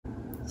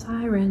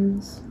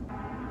Sirens.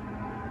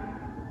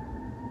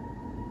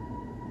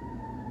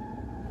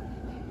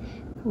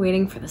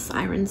 Waiting for the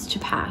sirens to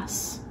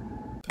pass.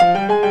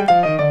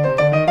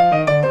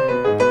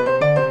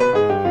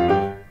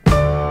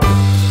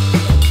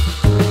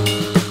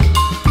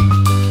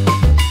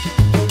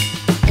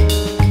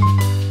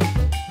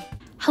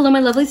 Hello my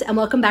lovelies and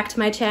welcome back to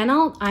my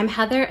channel. I'm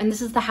Heather and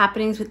this is the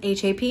happenings with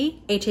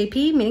H.A.P.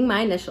 H.A.P. meaning my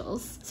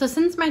initials. So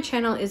since my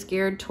channel is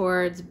geared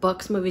towards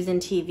books, movies,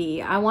 and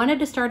TV, I wanted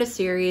to start a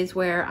series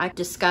where I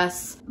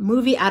discuss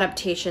movie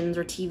adaptations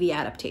or TV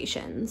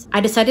adaptations.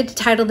 I decided to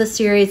title this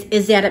series,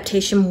 Is the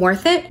Adaptation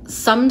Worth It?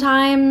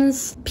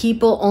 Sometimes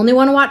people only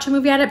want to watch a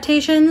movie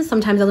adaptation,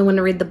 sometimes they only want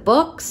to read the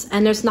books,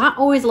 and there's not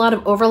always a lot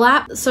of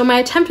overlap. So my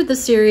attempt with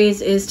this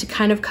series is to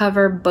kind of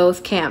cover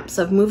both camps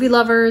of movie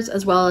lovers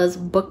as well as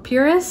book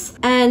purists,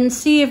 and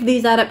see if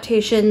these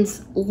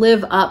adaptations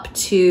live up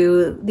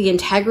to the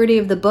integrity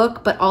of the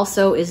book, but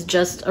also is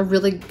just a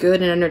really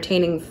good and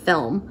entertaining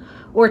film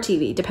or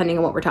TV, depending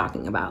on what we're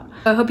talking about.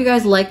 I hope you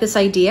guys like this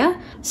idea.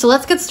 So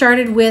let's get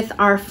started with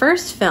our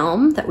first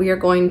film that we are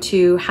going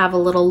to have a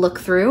little look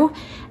through,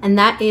 and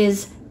that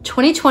is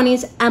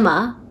 2020's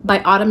Emma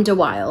by Autumn de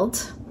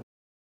Wilde.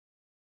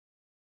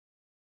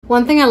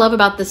 One thing I love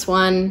about this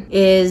one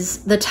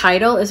is the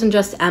title isn't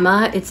just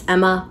Emma, it's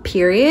Emma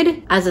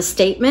period as a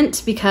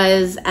statement,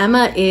 because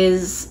Emma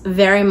is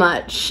very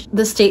much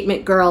the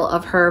statement girl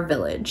of her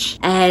village.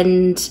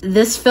 And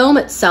this film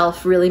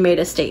itself really made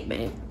a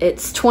statement.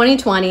 It's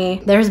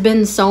 2020. There's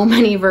been so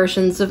many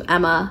versions of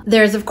Emma.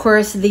 There's of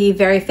course the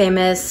very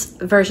famous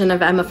version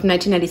of Emma from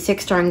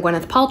 1996 starring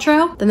Gwyneth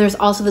Paltrow. Then there's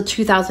also the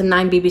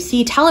 2009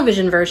 BBC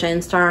television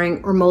version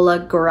starring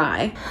Romola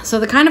Garai. So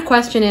the kind of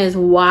question is,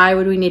 why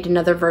would we need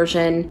another version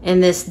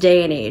in this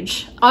day and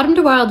age? Autumn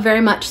de Wilde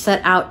very much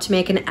set out to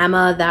make an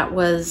Emma that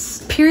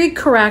was period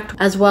correct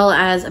as well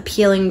as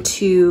appealing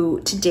to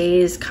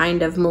today's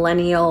kind of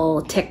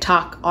millennial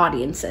TikTok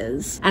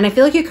audiences. And I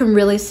feel like you can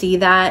really see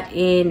that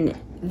in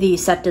the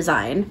set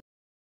design.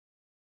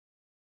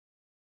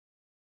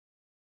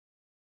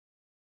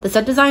 The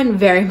set design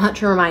very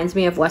much reminds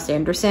me of Wes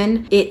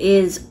Anderson. It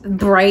is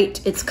bright,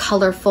 it's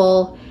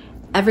colorful,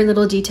 every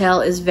little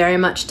detail is very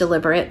much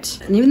deliberate.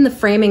 And even the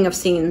framing of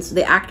scenes,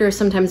 the actors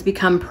sometimes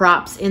become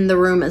props in the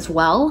room as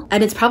well.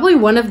 And it's probably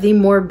one of the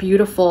more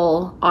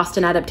beautiful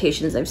Austen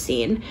adaptations I've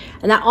seen.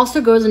 And that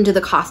also goes into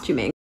the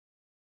costuming.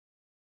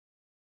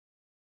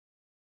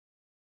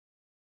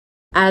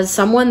 As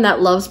someone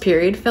that loves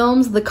period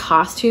films, the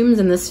costumes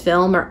in this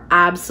film are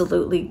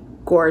absolutely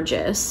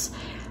gorgeous.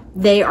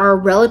 They are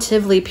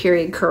relatively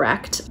period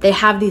correct. They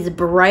have these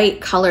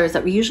bright colors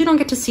that we usually don't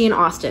get to see in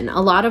Austen.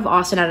 A lot of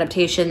Austen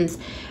adaptations,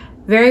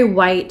 very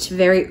white,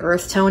 very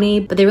earth tony,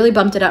 but they really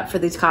bumped it up for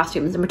these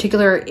costumes, in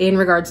particular in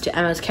regards to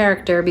Emma's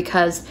character,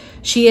 because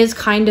she is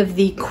kind of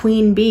the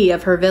queen bee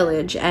of her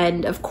village.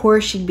 And of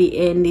course she'd be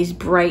in these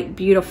bright,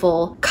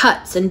 beautiful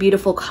cuts and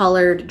beautiful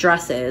colored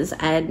dresses.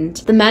 And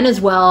the men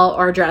as well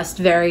are dressed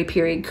very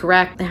period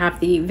correct. They have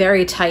the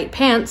very tight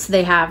pants.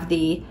 They have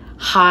the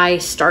high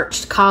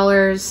starched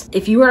collars.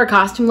 If you are a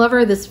costume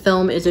lover, this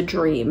film is a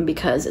dream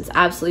because it's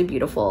absolutely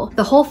beautiful.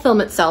 The whole film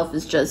itself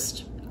is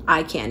just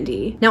eye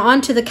candy. Now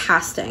on to the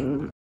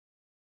casting.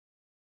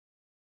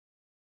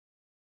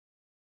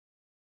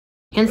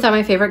 Hands down,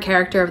 my favorite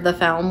character of the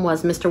film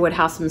was Mr.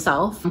 Woodhouse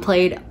himself,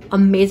 played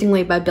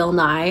amazingly by Bill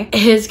Nighy.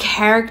 His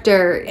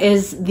character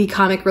is the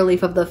comic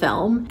relief of the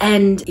film,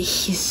 and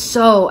he's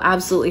so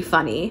absolutely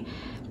funny.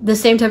 The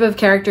same type of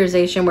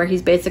characterization where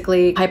he's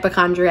basically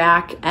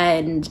hypochondriac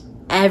and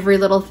every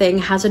little thing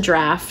has a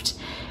draft.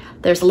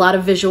 There's a lot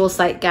of visual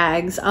sight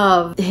gags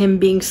of him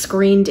being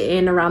screened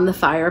in around the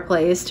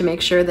fireplace to make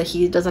sure that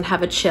he doesn't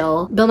have a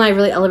chill. Bill Nighy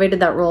really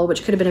elevated that role,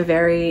 which could have been a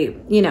very,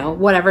 you know,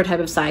 whatever type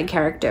of side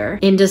character,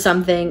 into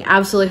something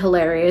absolutely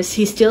hilarious.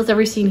 He steals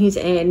every scene he's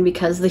in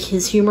because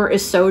his humor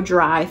is so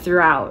dry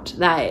throughout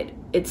that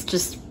it's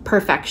just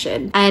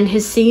perfection. And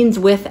his scenes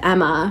with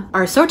Emma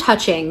are so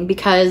touching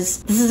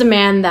because this is a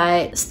man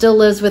that still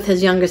lives with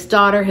his youngest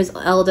daughter. His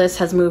eldest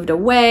has moved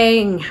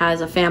away and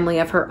has a family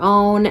of her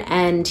own,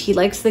 and he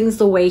likes things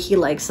the way he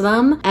likes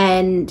them,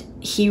 and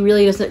he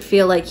really doesn't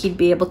feel like he'd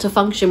be able to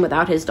function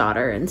without his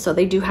daughter. And so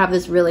they do have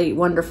this really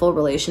wonderful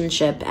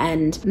relationship,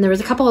 and there was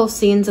a couple of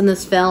scenes in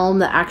this film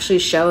that actually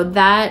showed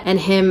that, and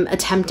him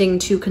attempting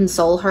to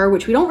console her,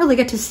 which we don't really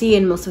get to see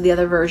in most of the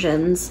other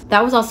versions.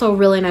 That was also a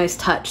really nice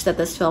touch that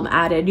this film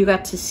added. You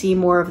got to see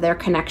more of their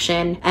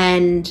connection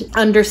and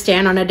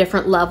understand on a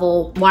different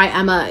level why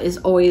Emma is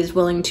always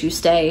willing to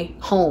stay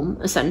home,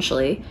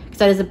 essentially, because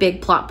that is a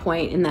big plot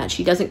point in that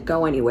she doesn't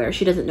go anywhere.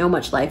 She doesn't know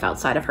much life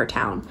outside of her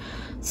town.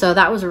 So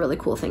that was a really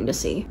cool thing to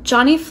see.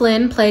 Johnny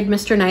Flynn played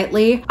Mr.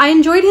 Knightley. I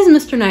enjoyed his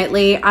Mr.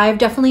 Knightley. I've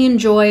definitely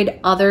enjoyed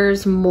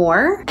others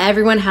more.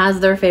 Everyone has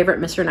their favorite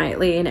Mr.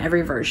 Knightley in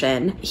every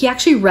version. He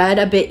actually read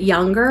a bit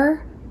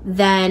younger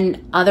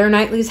than other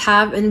Knightleys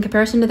have in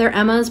comparison to their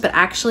Emmas, but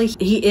actually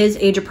he is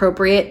age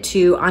appropriate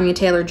to Anya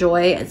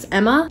Taylor-Joy as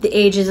Emma. The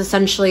ages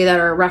essentially that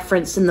are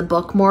referenced in the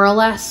book more or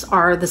less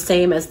are the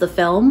same as the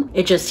film.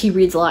 It just, he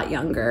reads a lot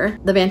younger.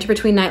 The banter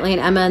between Knightley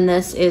and Emma in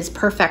this is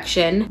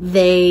perfection.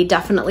 They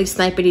definitely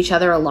snipe at each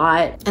other a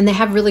lot, and they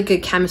have really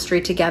good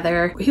chemistry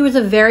together. He was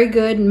a very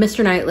good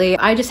Mr. Knightley.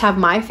 I just have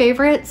my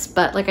favorites,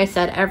 but like I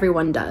said,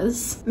 everyone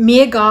does.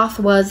 Mia Goth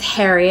was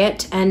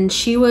Harriet, and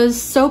she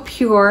was so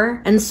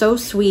pure and so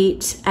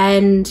sweet,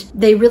 and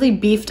they really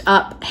beefed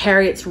up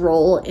Harriet's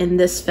role in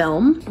this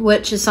film,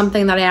 which is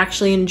something that I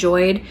actually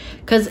enjoyed,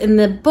 because in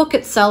the book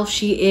itself,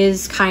 she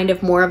is kind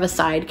of more of a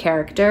side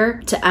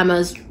character to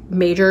Emma's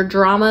major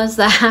dramas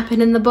that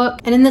happen in the book.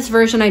 And in this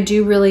version, I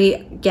do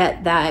really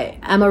get that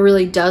Emma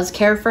really does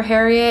care for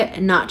Harriet,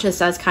 and not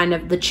just as kind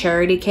of the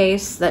charity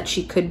case that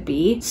she could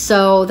be.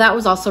 So that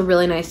was also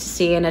really nice to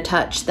see, and a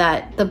touch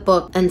that the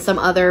book and some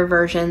other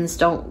versions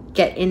don't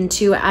get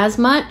into as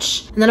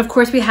much. And then of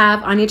course we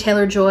have Anya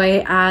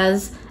Taylor-Joy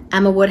as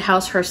Emma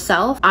Woodhouse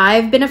herself.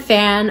 I've been a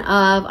fan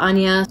of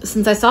Anya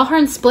since I saw her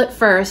in Split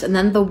first and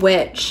then The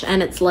Witch,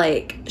 and it's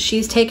like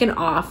she's taken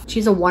off.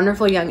 She's a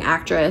wonderful young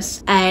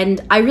actress, and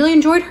I really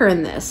enjoyed her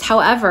in this.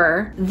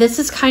 However, this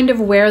is kind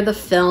of where the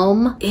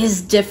film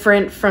is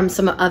different from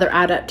some other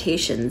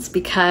adaptations,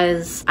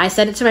 because I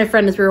said it to my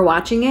friend as we were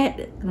watching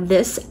it,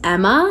 this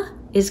Emma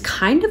is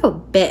kind of a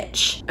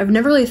bitch. I've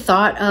never really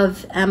thought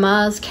of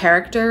Emma's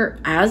character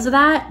as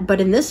that, but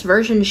in this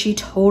version, she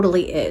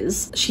totally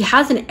is. She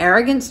has an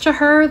arrogance to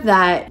her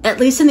that,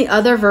 at least in the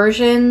other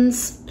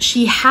versions,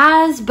 she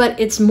has, but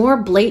it's more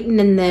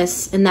blatant in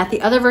this, in that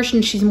the other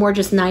version, she's more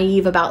just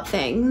naive about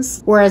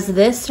things. Whereas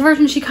this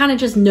version, she kind of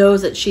just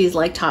knows that she's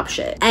like top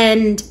shit.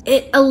 And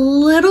it a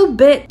little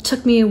bit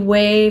took me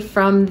away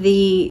from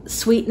the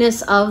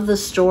sweetness of the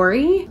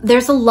story.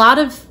 There's a lot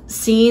of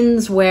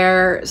scenes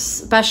where,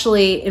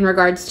 especially in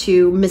regards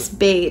to Miss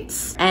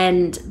Bates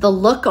and the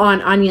look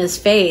on Anya's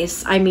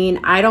face, I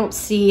mean, I don't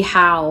see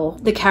how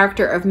the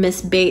character of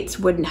Miss Bates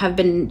wouldn't have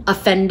been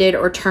offended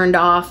or turned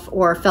off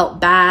or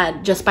felt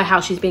bad just by how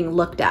she's being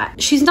looked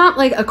at. She's not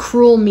like a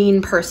cruel,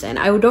 mean person.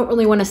 I don't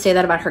really want to say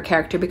that about her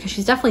character, because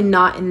she's definitely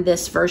not in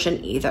this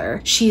version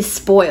either. She's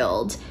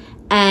spoiled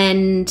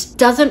and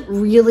doesn't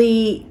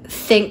really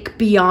think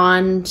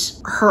beyond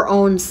her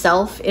own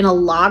self in a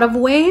lot of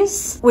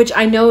ways, which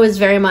I know is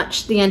very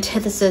much the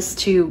antithesis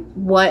to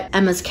what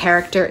Emma's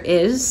character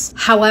is.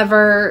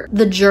 However,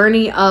 the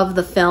journey of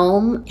the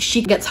film,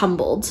 she gets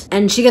humbled,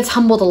 and she gets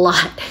humbled a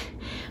lot.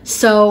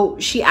 So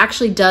she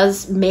actually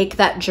does make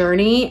that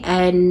journey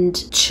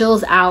and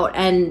chills out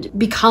and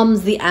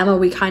becomes the Emma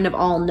we kind of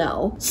all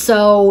know.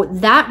 So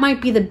that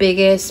might be the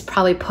biggest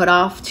probably put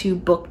off to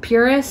book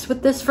purists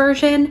with this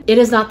version. It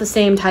is not the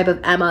same type of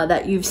Emma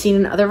that you've seen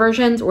in other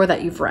versions or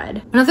that you've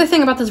read. Another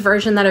thing about this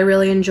version that I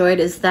really enjoyed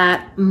is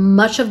that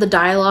much of the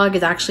dialogue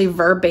is actually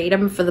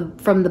verbatim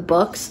from the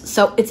books.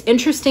 So it's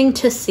interesting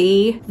to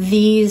see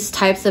these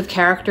types of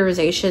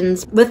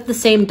characterizations with the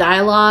same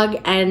dialogue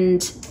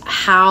and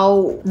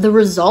how the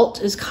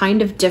result is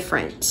kind of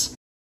different.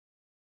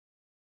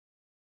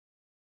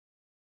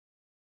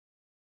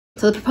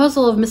 So the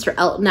proposal of Mr.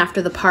 Elton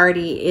after the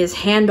party is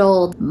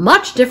handled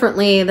much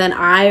differently than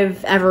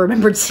I've ever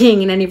remembered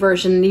seeing in any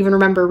version, and even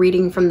remember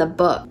reading from the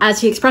book. As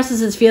he expresses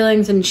his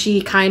feelings, and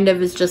she kind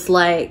of is just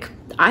like,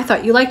 I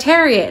thought you liked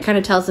Harriet. Kind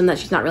of tells him that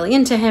she's not really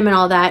into him and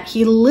all that.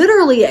 He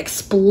literally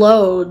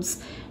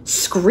explodes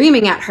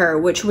screaming at her,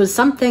 which was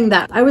something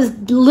that I was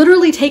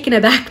literally taken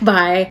aback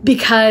by,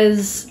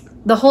 because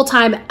the whole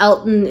time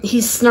Elton,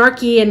 he's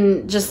snarky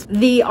and just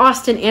the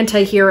Austen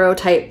anti-hero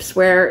types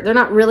where they're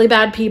not really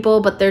bad people,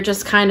 but they're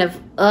just kind of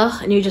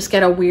and you just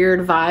get a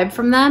weird vibe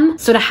from them.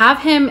 So to have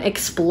him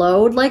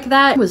explode like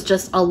that was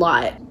just a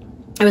lot.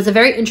 It was a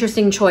very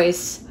interesting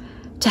choice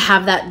to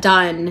have that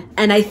done.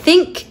 And I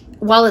think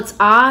while it's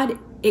odd,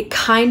 it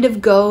kind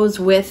of goes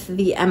with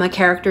the Emma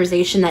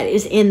characterization that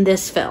is in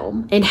this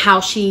film and how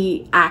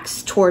she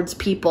acts towards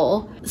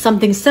people.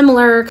 Something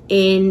similar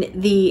in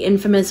the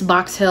infamous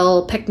Box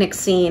Hill picnic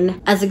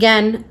scene, as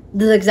again,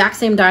 the exact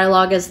same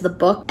dialogue as the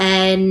book,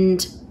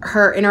 and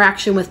her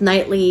interaction with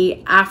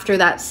Knightley after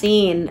that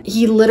scene,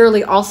 he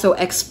literally also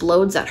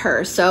explodes at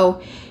her.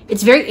 So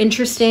it's very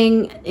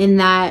interesting in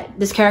that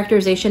this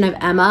characterization of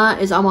Emma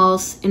is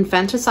almost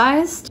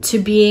infanticized to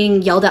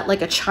being yelled at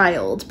like a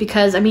child,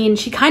 because I mean,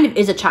 she kind of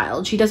is a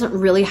child. She doesn't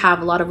really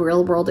have a lot of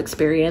real world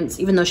experience,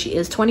 even though she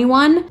is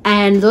 21.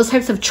 And those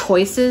types of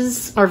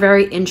choices are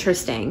very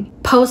interesting.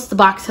 Post the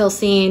Box Hill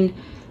scene,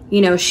 you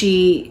know,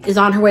 she is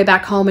on her way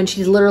back home and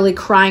she's literally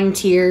crying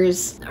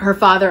tears. Her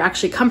father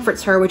actually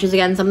comforts her, which is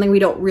again, something we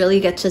don't really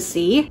get to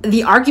see.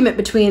 The argument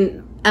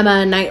between Emma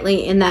and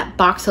Knightley in that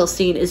Box Hill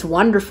scene is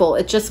wonderful.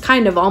 It just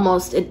kind of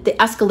almost, the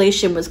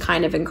escalation was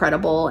kind of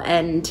incredible,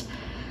 and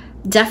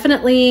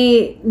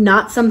definitely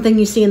not something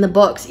you see in the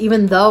books,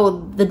 even though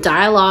the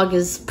dialogue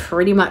is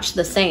pretty much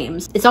the same.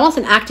 It's almost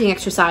an acting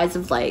exercise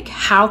of like,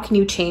 how can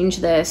you change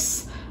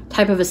this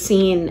type of a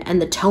scene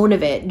and the tone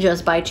of it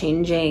just by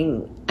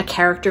changing a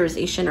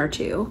characterization or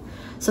two.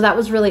 So that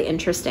was really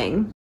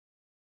interesting.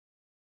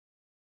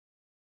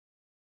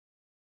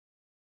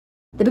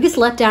 The biggest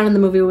letdown in the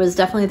movie was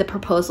definitely the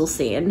proposal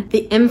scene.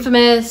 The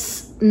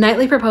infamous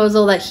Knightley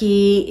proposal that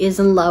he is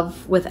in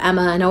love with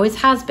Emma and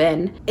always has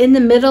been. In the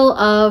middle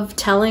of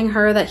telling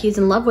her that he's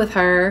in love with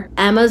her,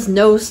 Emma's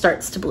nose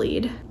starts to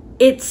bleed.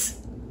 It's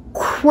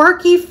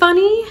quirky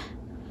funny,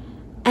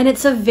 and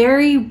it's a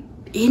very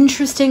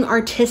interesting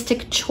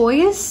artistic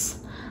choice,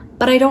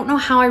 but I don't know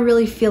how I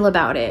really feel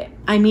about it.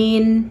 I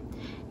mean,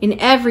 in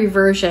every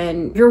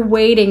version, you're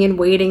waiting and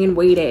waiting and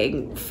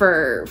waiting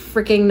for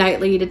freaking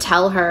Knightley to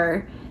tell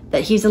her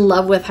that he's in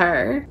love with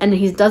her, and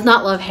he does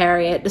not love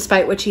Harriet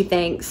despite what she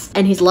thinks,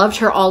 and he's loved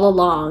her all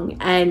along.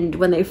 And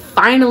when they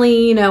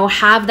finally, you know,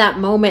 have that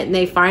moment and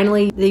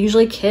they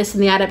usually kiss in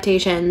the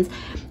adaptations,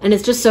 and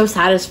it's just so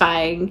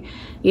satisfying.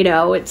 You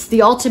know, it's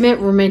the ultimate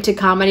romantic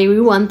comedy. We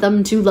want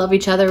them to love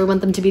each other. We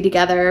want them to be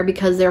together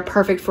because they're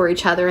perfect for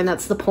each other, and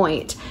that's the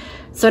point.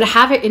 So to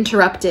have it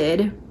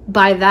interrupted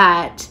by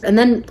that, and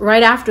then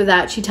right after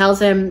that, she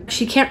tells him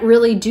she can't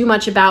really do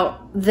much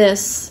about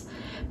this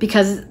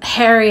because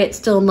Harriet's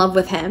still in love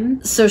with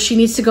him, so she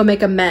needs to go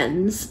make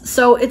amends.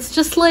 So it's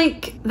just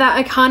like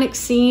that iconic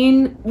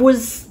scene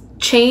was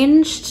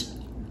changed,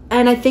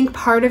 and I think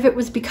part of it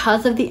was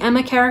because of the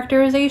Emma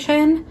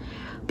characterization,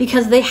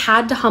 because they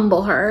had to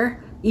humble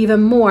her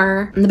even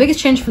more. And the biggest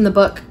change from the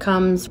book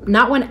comes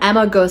not when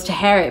Emma goes to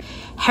Harriet.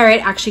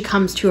 Harriet actually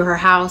comes to her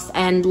house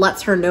and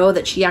lets her know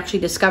that she actually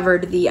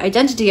discovered the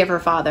identity of her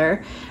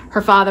father.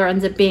 Her father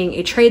ends up being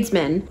a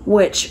tradesman,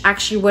 which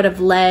actually would have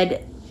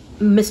led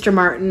Mr.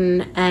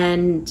 Martin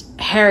and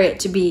Harriet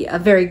to be a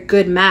very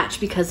good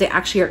match because they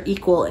actually are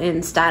equal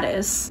in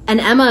status. And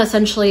Emma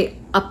essentially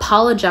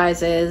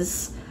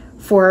apologizes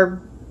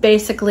for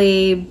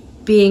basically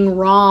being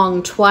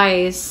wrong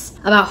twice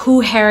about who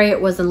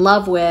Harriet was in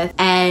love with,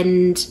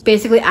 and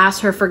basically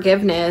asks her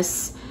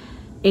forgiveness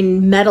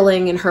in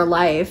meddling in her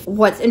life.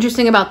 What's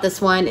interesting about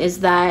this one is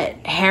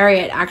that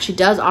Harriet actually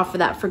does offer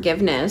that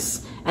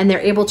forgiveness, and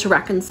they're able to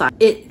reconcile.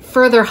 It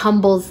further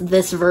humbles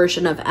this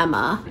version of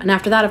Emma. And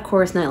after that, of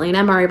course, Knightley and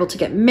Emma are able to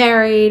get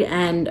married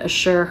and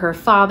assure her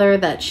father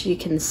that she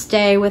can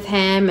stay with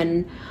him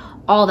and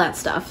all that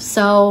stuff.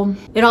 So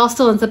it all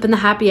still ends up in the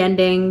happy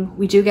ending.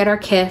 We do get our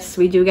kiss,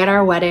 we do get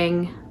our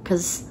wedding,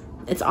 because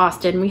it's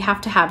Austen. We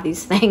have to have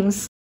these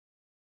things.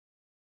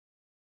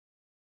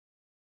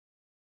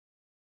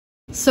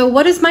 So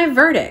what is my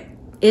verdict?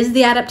 Is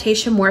the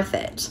adaptation worth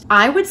it?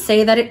 I would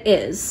say that it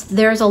is.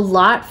 There's a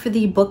lot for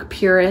the book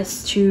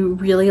purists to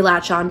really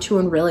latch onto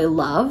and really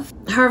love.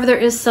 However, there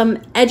is some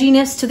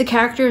edginess to the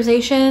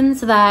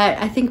characterizations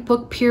that I think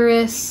book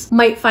purists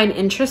might find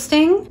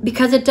interesting,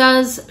 because it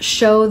does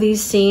show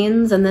these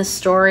scenes and this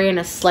story in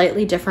a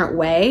slightly different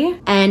way.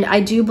 And I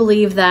do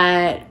believe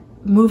that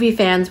movie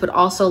fans would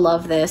also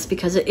love this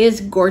because it is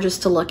gorgeous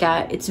to look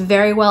at. It's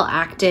very well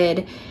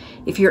acted.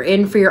 If you're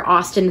in for your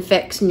Austen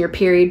fix and your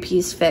period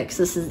piece fix,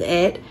 this is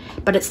it.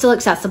 But it's still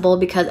accessible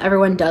because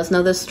everyone does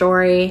know this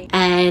story,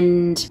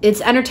 and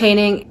it's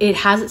entertaining. It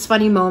has its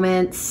funny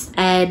moments,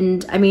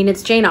 and I mean,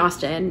 it's Jane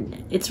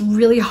Austen. It's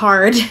really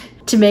hard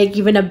to make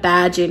even a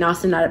bad Jane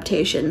Austen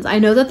adaptations. I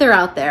know that they're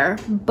out there,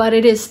 but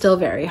it is still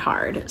very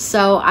hard.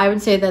 So I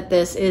would say that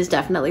this is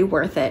definitely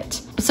worth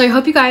it. So I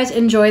hope you guys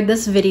enjoyed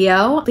this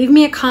video. Leave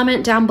me a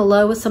comment down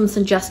below with some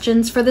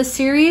suggestions for this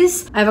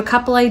series. I have a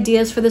couple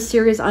ideas for this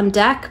series on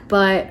deck,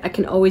 but I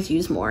can always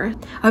use more.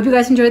 I hope you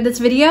guys enjoyed this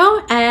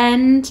video,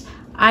 and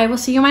I will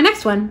see you in my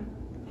next one.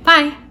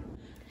 Bye.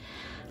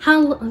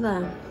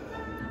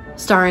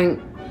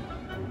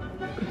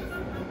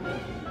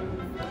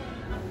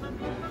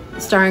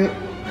 Starring,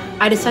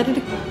 I decided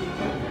to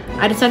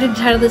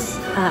title this,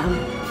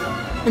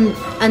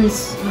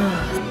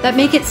 that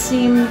make it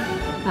seem,